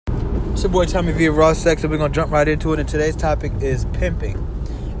It's your boy Tommy V of Raw Sex, and we're going to jump right into it. And today's topic is pimping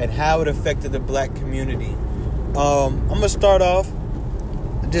and how it affected the black community. I'm going to start off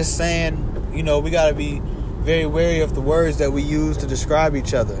just saying, we got to be very wary of the words that we use to describe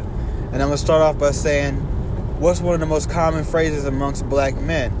each other. And I'm going to start off by saying, what's one of the most common phrases amongst black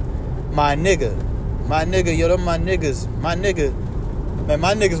men? My nigga. My nigga, yo, them my niggas. My nigga. Man,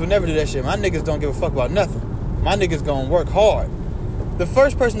 my niggas would never do that shit. My niggas don't give a fuck about nothing. My niggas gonna work hard. The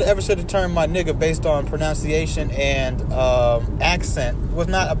first person to ever say the term my nigga based on pronunciation and accent was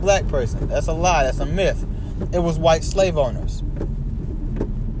not a black person. That's a lie. That's a myth. It was white slave owners.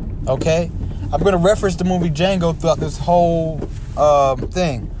 Okay? I'm going to reference the movie Django throughout this whole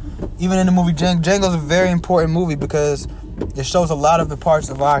thing. Even in the movie Django's a very important movie because it shows a lot of the parts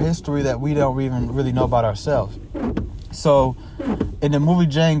of our history that we don't even really know about ourselves. So, in the movie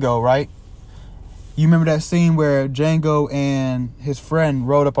Django, right? You remember that scene where Django and his friend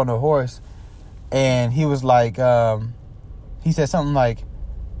rode up on a horse, and he was like, he said something like,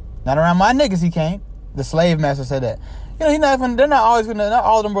 "Not around my niggas, he can't." The slave master said that. Not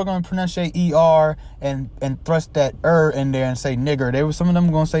all of them were going to pronunciate ER and thrust that in there and say nigger. Some of them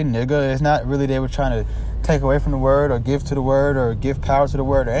were going to say nigga. It's not really they were trying to take away from the word or give to the word or give power to the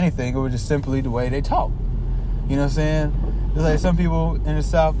word or anything. It was just simply the way they talk. You know what I'm saying? It's like some people in the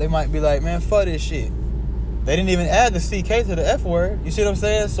South, they might be like, man, fuck this shit. They didn't even add the CK to the F word. You see what I'm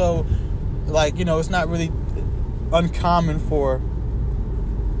saying? So, it's not really uncommon for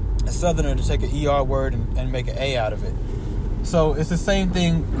a Southerner to take an ER word and make an A out of it. So, it's the same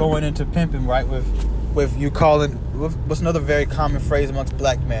thing going into pimping, right? With you calling, what's another very common phrase amongst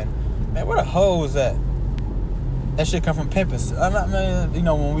black men? Man, where the hoes at? That shit come from pimping.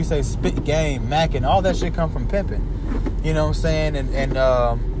 When we say spit game, macking, all that shit come from pimping. You know what I'm saying?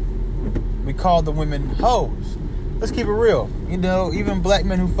 And we call the women hoes. Let's keep it real. Even black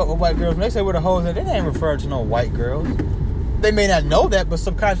men who fuck with white girls, when they say where the hoes at, they ain't referring to no white girls. They may not know that, but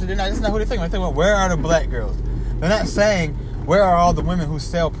subconsciously, that's not who they think. They think, well, where are the black girls? They're not saying, where are all the women who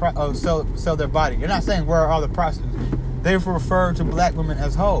sell their body? They're not saying, where are all the prostitutes? They refer to black women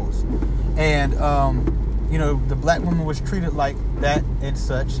as hoes. And, the black woman was treated like that and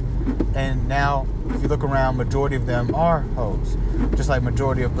such. And now, if you look around, majority of them are hoes. Just like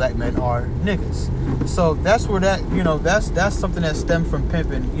majority of black men are niggas. So that's where that's something that stemmed from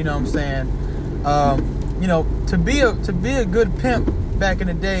pimping, you know what I'm saying? To be a good pimp back in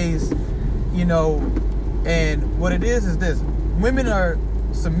the days, and what it is this. Women are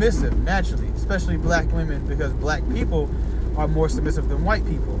submissive naturally, especially black women, because black people are more submissive than white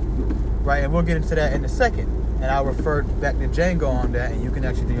people. Right, and we'll get into that in a second. And I'll refer back to Django on that, and you can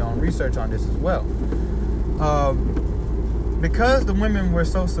actually do your own research on this as well. Because the women were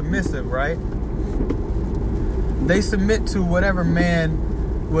so submissive, right? They submit to whatever man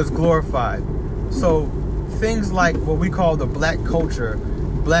was glorified. So things like what we call the black culture,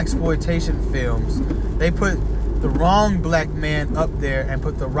 blaxploitation films, they put the wrong black man up there and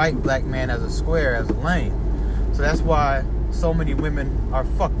put the right black man as a square, as a lane. So that's why so many women are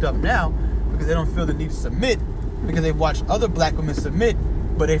fucked up now, because they don't feel the need to submit, because they've watched other black women submit,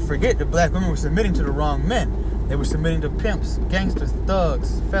 but they forget that black women were submitting to the wrong men. They were submitting to pimps, gangsters,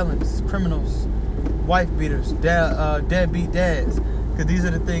 thugs, felons, criminals, wife beaters, deadbeat dads. Because these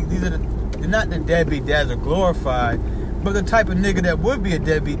are the things, not that deadbeat dads are glorified, but the type of nigga that would be a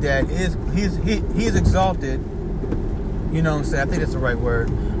deadbeat dad he's exalted. You know what I'm saying? I think that's the right word.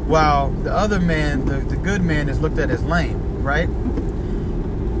 While the other man, the good man, is looked at as lame. Right?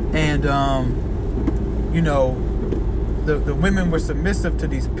 And, the women were submissive to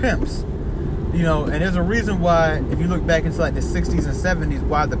these pimps. And there's a reason why, if you look back into like the 60s and 70s,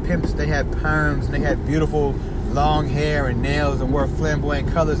 why the pimps, they had perms and they had beautiful long hair and nails and wore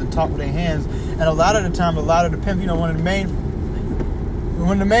flamboyant colors and talked with their hands. And a lot of the time, a lot of the pimps, one of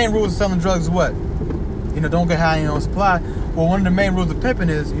the main rules of selling drugs is what? Don't get high on your own supply. Well, one of the main rules of pimping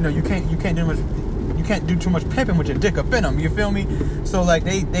is, you can't do too much pimping with your dick up in them. You feel me? So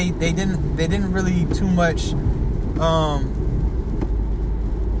they didn't really too much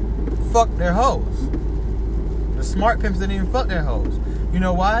fuck their hoes. The smart pimps didn't even fuck their hoes. You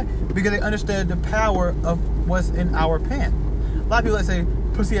know why? Because they understood the power of what's in our pant. A lot of people say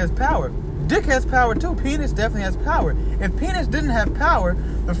pussy has power. Dick has power too. Penis definitely has power. If penis didn't have power,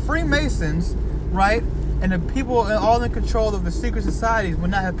 the Freemasons, right, and the people all in control of the secret societies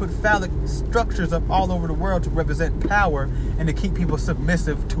would not have put phallic structures up all over the world to represent power and to keep people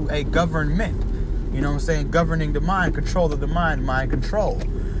submissive to a government. You know what I'm saying? Governing the mind, control of the mind control.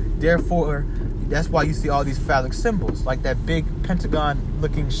 Therefore, that's why you see all these phallic symbols, like that big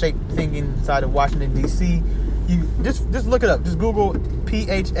pentagon-looking shaped thing inside of Washington, D.C., You just look it up. Just Google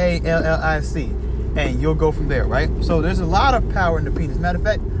PHALLIC, and you'll go from there, right? So there's a lot of power in the penis. Matter of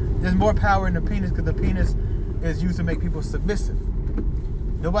fact, there's more power in the penis because the penis is used to make people submissive.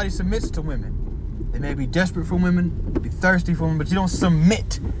 Nobody submits to women. They may be desperate for women, be thirsty for women, but you don't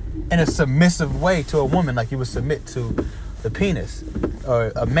submit in a submissive way to a woman like you would submit to the penis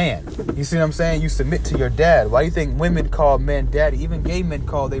or a man. You see what I'm saying? You submit to your dad. Why do you think women call men daddy? Even gay men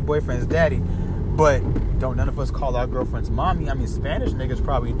call their boyfriends daddy, but don't none of us call our girlfriends mommy. I mean, Spanish niggas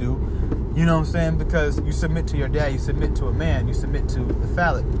probably do. You know what I'm saying? Because you submit to your dad, you submit to a man, you submit to the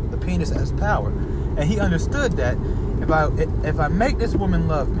phallic. The penis has power. And he understood that if I make this woman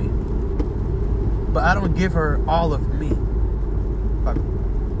love me, but I don't give her all of me,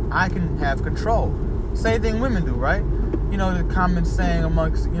 I can have control. Same thing women do, right? You know, the common saying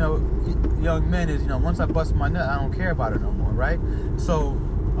amongst, young men is, once I bust my nut, I don't care about her no more, right? So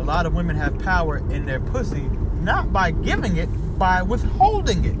a lot of women have power in their pussy, not by giving it, by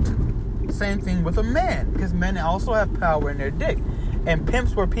withholding it. Same thing with a man, because men also have power in their dick. And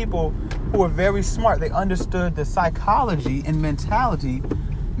pimps were people who were very smart. They understood the psychology and mentality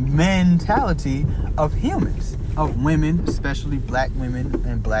of humans, of women, especially black women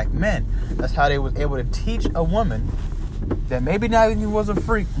and black men. That's how they was able to teach a woman that maybe not even was a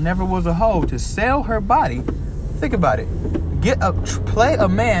freak, never was a hoe, to sell her body. Think about it. Play a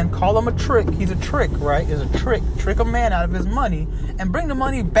man, call him a trick. He's a trick, right? Is a trick. Trick a man out of his money and bring the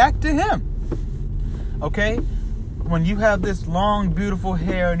money back to him. Okay? When you have this long, beautiful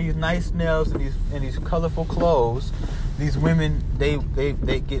hair and these nice nails and these colorful clothes, these women, they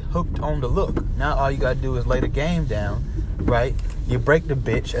get hooked on the look. Now all you gotta do is lay the game down, right? You break the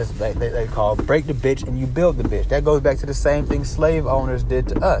bitch, as they call it, break the bitch, and you build the bitch. That goes back to the same thing slave owners did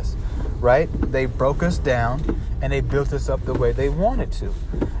to us, right? They broke us down and they built us up the way they wanted to.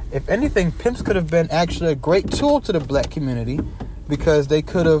 If anything, pimps could have been actually a great tool to the black community, because they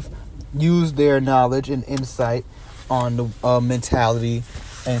could have used their knowledge and insight on the mentality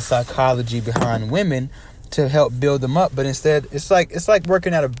and psychology behind women to help build them up. But instead, it's like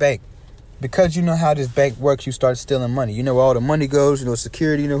working at a bank. Because you know how this bank works, you start stealing money. You know where all the money goes,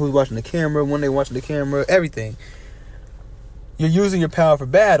 security, who's watching the camera, when they watching the camera, everything. You're using your power for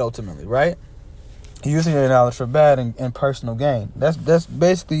bad ultimately, right? You're using your knowledge for bad and personal gain. That's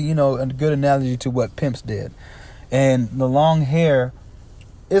basically, a good analogy to what pimps did. And the long hair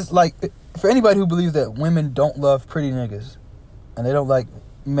is like, for anybody who believes that women don't love pretty niggas and they don't like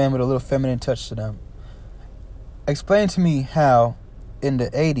men with a little feminine touch to them, explain to me how in the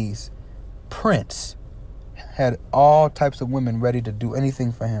 80s Prince had all types of women ready to do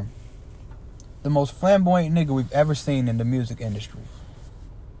anything for him. The most flamboyant nigga we've ever seen in the music industry.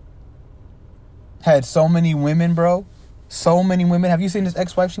 Had so many women, bro. So many women. Have you seen his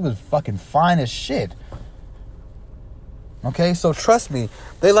ex-wife? She was fucking fine as shit. Okay, so trust me,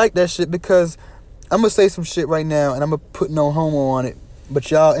 they like that shit, because I'm gonna say some shit right now and I'm gonna put no homo on it. But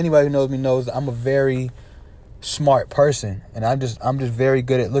y'all, anybody who knows me knows I'm a very smart person, and I'm just very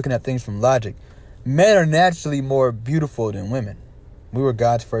good at looking at things from logic. Men are naturally more beautiful than women. We were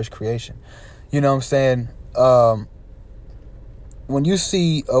God's first creation. You know what I'm saying? When you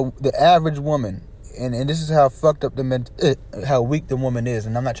see the average woman, and this is how fucked up how weak the woman is,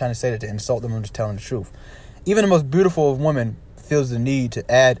 and I'm not trying to say that to insult them, I'm just telling the truth. Even the most beautiful of women feels the need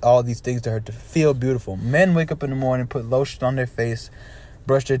to add all these things to her to feel beautiful. Men wake up in the morning, put lotion on their face,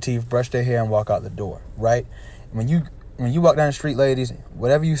 brush their teeth, brush their hair, and walk out the door, right? When you walk down the street, ladies,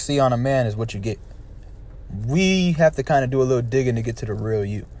 whatever you see on a man is what you get. We have to kind of do a little digging to get to the real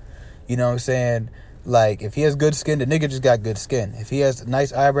you. You know what I'm saying? Like, if he has good skin, the nigga just got good skin. If he has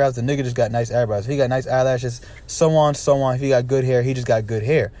nice eyebrows, the nigga just got nice eyebrows. If he got nice eyelashes, so on. If he got good hair, he just got good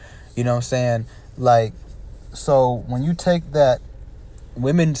hair. You know what I'm saying? Like, so when you take that,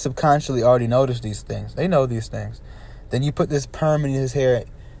 women subconsciously already notice these things. They know these things. Then you put this perm in his hair.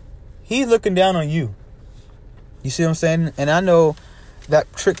 He's looking down on you. You see what I'm saying? And I know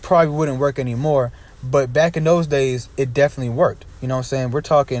that trick probably wouldn't work anymore, but back in those days, it definitely worked. You know what I'm saying? We're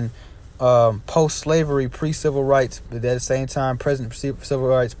talking post-slavery, pre-civil rights, but at the same time, present civil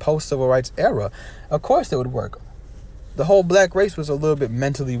rights, post-civil rights era. Of course it would work. The whole black race was a little bit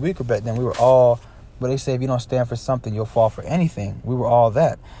mentally weaker back then. We were all, but they say if you don't stand for something, you'll fall for anything. We were all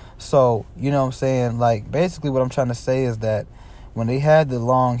that. So, you know what I'm saying? Like, basically what I'm trying to say is that when they had the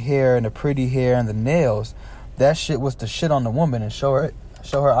long hair and the pretty hair and the nails, that shit was to shit on the woman and show her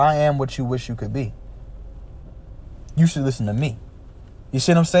I am what you wish you could be. You should listen to me. You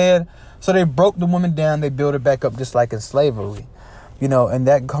see what I'm saying? So they broke the woman down, they built her back up just like in slavery. And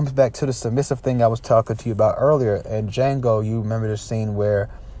that comes back to the submissive thing I was talking to you about earlier. And Django, you remember the scene where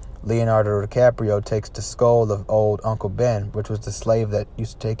Leonardo DiCaprio takes the skull of old Uncle Ben, which was the slave that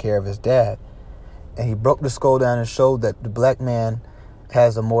used to take care of his dad. And he broke the skull down and showed that the black man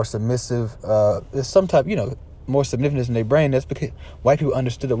has a more submissive, some type, more submissiveness in their brain. That's because white people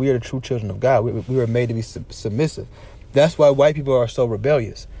understood that we are the true children of God. We were made to be submissive. That's why white people are so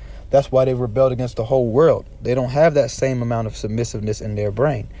rebellious. That's why they rebelled against the whole world. They don't have that same amount of submissiveness in their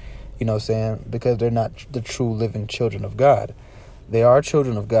brain. You know what I'm saying? Because they're not the true living children of God. They are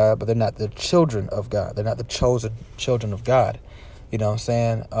children of God, but they're not the children of God. They're not the chosen children of God. You know what I'm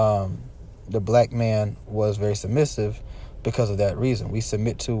saying? The black man was very submissive because of that reason. We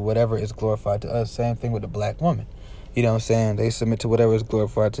submit to whatever is glorified to us. Same thing with the black woman. You know what I'm saying? They submit to whatever is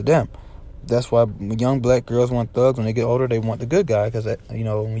glorified to them. That's why young black girls want thugs. When they get older, they want the good guy. Because,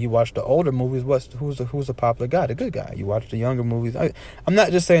 when you watch the older movies, who's the popular guy? The good guy. You watch the younger movies. I'm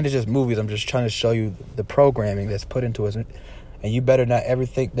not just saying it's just movies. I'm just trying to show you the programming that's put into us. And you better not ever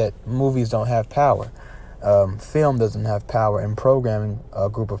think that movies don't have power. Film doesn't have power in programming a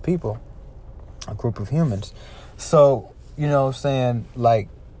group of people, a group of humans. So, you know what I'm saying? Like,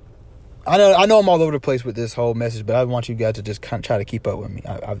 I know I'm all over the place with this whole message, but I want you guys to just kind of try to keep up with me.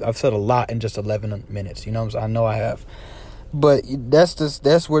 I've said a lot in just 11 minutes. You know what I'm saying? I know I have. But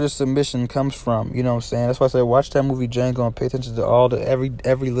that's where the submission comes from. You know what I'm saying? That's why I say watch that movie Django and pay attention to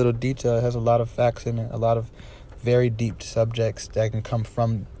every little detail. It has a lot of facts in it, a lot of very deep subjects that can come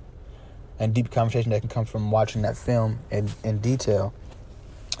from, and deep conversation that can come from watching that film in detail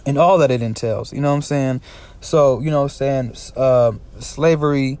and all that it entails. You know what I'm saying? So, you know what I'm saying?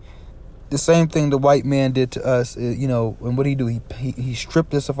 Slavery, the same thing the white man did to us, and what did he do? He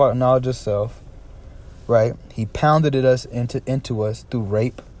stripped us of our knowledge of self, right? He pounded us into us through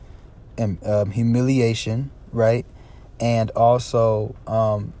rape and humiliation, right? And also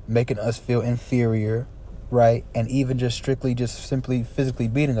making us feel inferior, right? And even just simply physically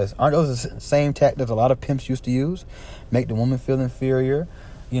beating us. Aren't those the same tactics a lot of pimps used to use? Make the woman feel inferior,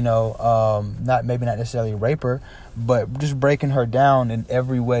 not necessarily rape her, but just breaking her down in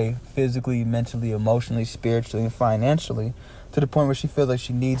every way, physically, mentally, emotionally, spiritually, and financially, to the point where she feels like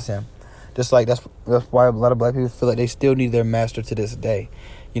she needs him. Just like that's why a lot of black people feel like they still need their master to this day.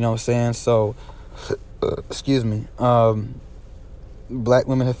 You know what I'm saying? So, excuse me. Black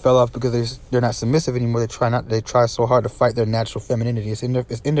women have fell off because they're not submissive anymore. They try so hard to fight their natural femininity. It's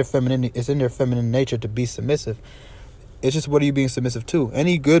in their feminine nature to be submissive. It's just, what are you being submissive to?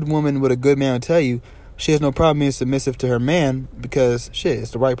 Any good woman with a good man will tell you she has no problem being submissive to her man because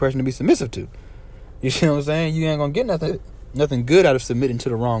it's the right person to be submissive to. You see what I'm saying? You ain't gonna get nothing good out of submitting to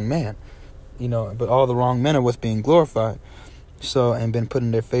the wrong man. But all the wrong men are what's being glorified. So, and been put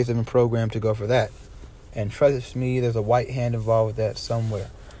in their face, they've been programmed to go for that. And trust me, there's a white hand involved with that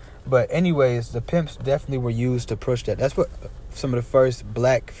somewhere. But anyways, the pimps definitely were used to push that. That's what some of the first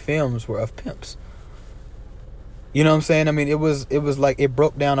black films were, of pimps. You know what I'm saying? I mean, it was like it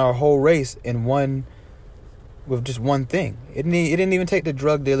broke down our whole race with just one thing. It didn't even take the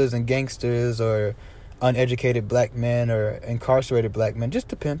drug dealers and gangsters or uneducated black men or incarcerated black men, just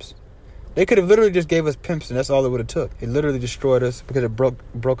the pimps. They could have literally just gave us pimps and that's all it would have took. It literally destroyed us because it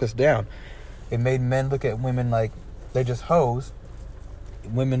broke us down. It made men look at women like they just hoes.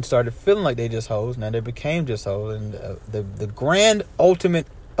 Women started feeling like they just hoes. Now they became just hoes. And the grand ultimate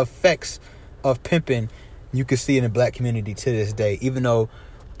effects of pimping you can see in the black community to this day, even though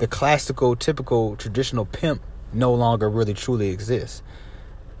the classical, typical, traditional pimp no longer really truly exists.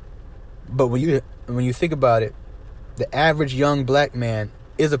 But when you think about it, the average young black man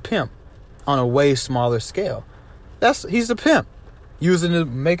is a pimp on a way smaller scale. He's a pimp.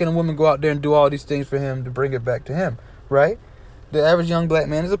 Making a woman go out there and do all these things for him to bring it back to him, right? The average young black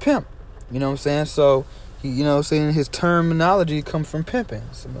man is a pimp. You know what I'm saying? So, his terminology comes from pimping.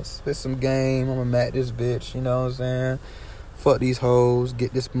 So I'm gonna spit some game. I'm gonna mat this bitch. You know what I'm saying? Fuck these hoes.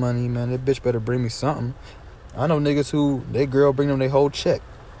 Get this money, man. That bitch better bring me something. I know niggas who, their girl bring them their whole check.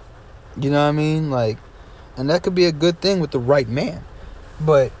 You know what I mean? Like, and that could be a good thing with the right man.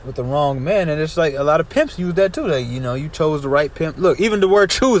 But with the wrong man, and it's like a lot of pimps use that too. Like, you chose the right pimp. Look, even the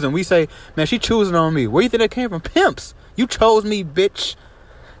word choosing, we say, man, she choosing on me. Where you think that came from? Pimps. You chose me, bitch.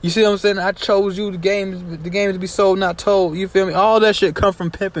 You see what I'm saying? I chose you. The game to be sold, not told. You feel me? All that shit come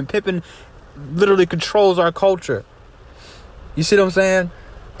from pimping. Pimping literally controls our culture. You see what I'm saying?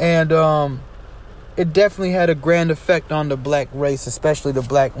 And it definitely had a grand effect on the black race, especially the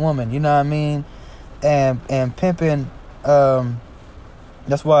black woman. You know what I mean? And pimping.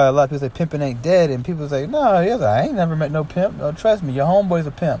 That's why a lot of people say pimping ain't dead, and people say, no, I ain't never met no pimp. No, trust me, your homeboy's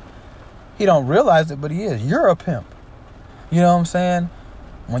a pimp. He don't realize it, but he is. You're a pimp. You know what I'm saying?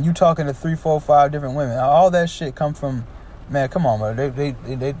 When you talking to 3, 4, 5 different women, all that shit come from Man, come on, bro.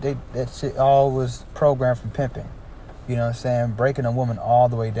 That shit all was programmed from pimping. You know what I'm saying? Breaking a woman all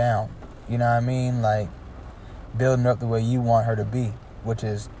the way down. You know what I mean? Like, building her up the way you want her to be, which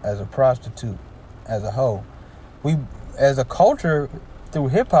is as a prostitute, as a hoe. We, as a culture, through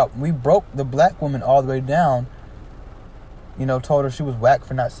hip-hop, we broke the black woman all the way down. You know, told her she was whack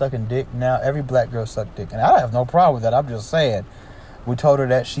for not sucking dick. Now every black girl suck dick. And I have no problem with that. I'm just saying. We told her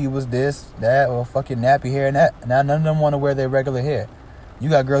that she was this, that, or fucking nappy hair and that. Now none of them want to wear their regular hair. You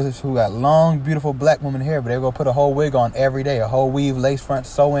got girls who got long, beautiful black woman hair, but they're going to put a whole wig on every day. A whole weave, lace front,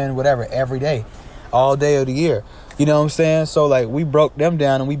 sew in, whatever, every day. All day of the year. You know what I'm saying? So, like, we broke them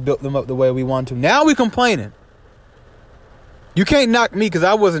down and we built them up the way we wanted to. Now we complaining. You can't knock me because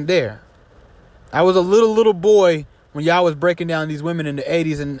I wasn't there. I was a little boy when y'all was breaking down these women in the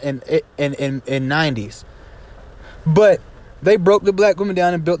 80s and 90s. But they broke the black women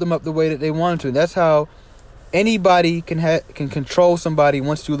down and built them up the way that they wanted to. That's how anybody can control somebody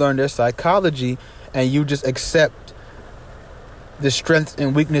once you learn their psychology and you just accept the strengths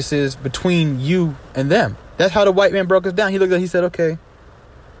and weaknesses between you and them. That's how the white man broke us down. He looked at it, he said, okay,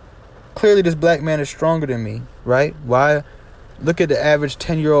 clearly this black man is stronger than me, right? Why? Look at the average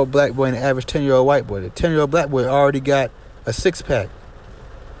 10-year-old black boy and the average 10-year-old white boy. The 10-year-old black boy already got a six-pack.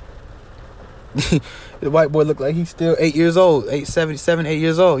 The white boy looked like he's still 8 years old, 8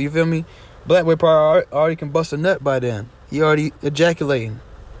 years old. You feel me? Black boy probably already can bust a nut by then. He already ejaculating.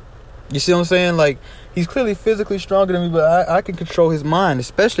 You see what I'm saying? Like, he's clearly physically stronger than me, but I can control his mind,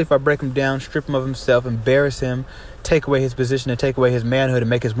 especially if I break him down, strip him of himself, embarrass him, take away his position, and take away his manhood, and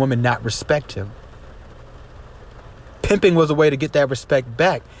make his woman not respect him. Pimping was a way to get that respect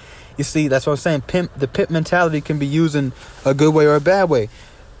back. You see, that's what I'm saying. The pimp mentality can be used in a good way or a bad way.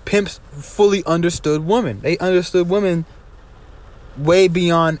 Pimps fully understood women. They understood women way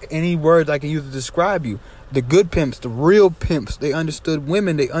beyond any words I can use to describe you. The good pimps, the real pimps, they understood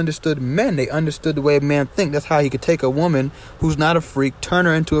women, they understood men, they understood the way a man thinks. That's how he could take a woman who's not a freak, turn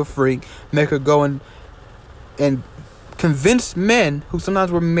her into a freak, make her go and convince men who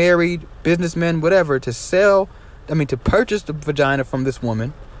sometimes were married, businessmen, whatever, to purchase the vagina from this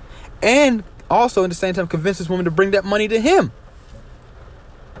woman, and also at the same time convince this woman to bring that money to him.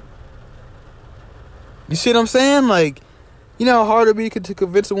 You see what I'm saying? Like, you know how hard it would be to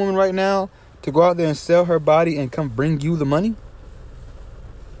convince a woman right now to go out there and sell her body and come bring you the money?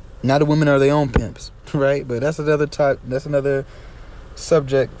 Now the women are their own pimps, right? But that's another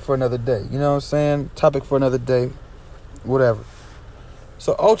subject for another day. You know what I'm saying? Topic for another day. Whatever.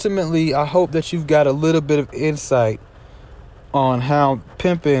 So ultimately, I hope that you've got a little bit of insight on how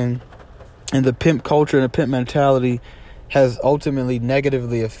pimping and the pimp culture and the pimp mentality has ultimately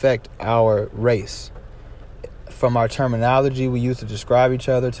negatively affected our race. From our terminology we use to describe each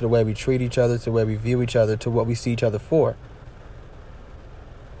other, to the way we treat each other, to the way we view each other, to what we see each other for.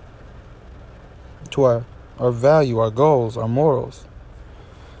 To our value, our goals, our morals.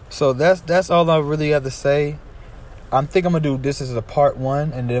 So that's all I really have to say. I think I'm going to do this as a part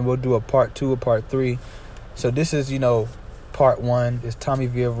 1, and then we'll do a part 2, a part 3. So this is, part 1. It's Tommy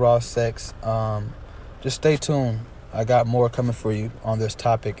V of Raw Sex. Just stay tuned. I got more coming for you on this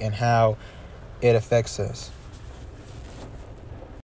topic and how it affects us.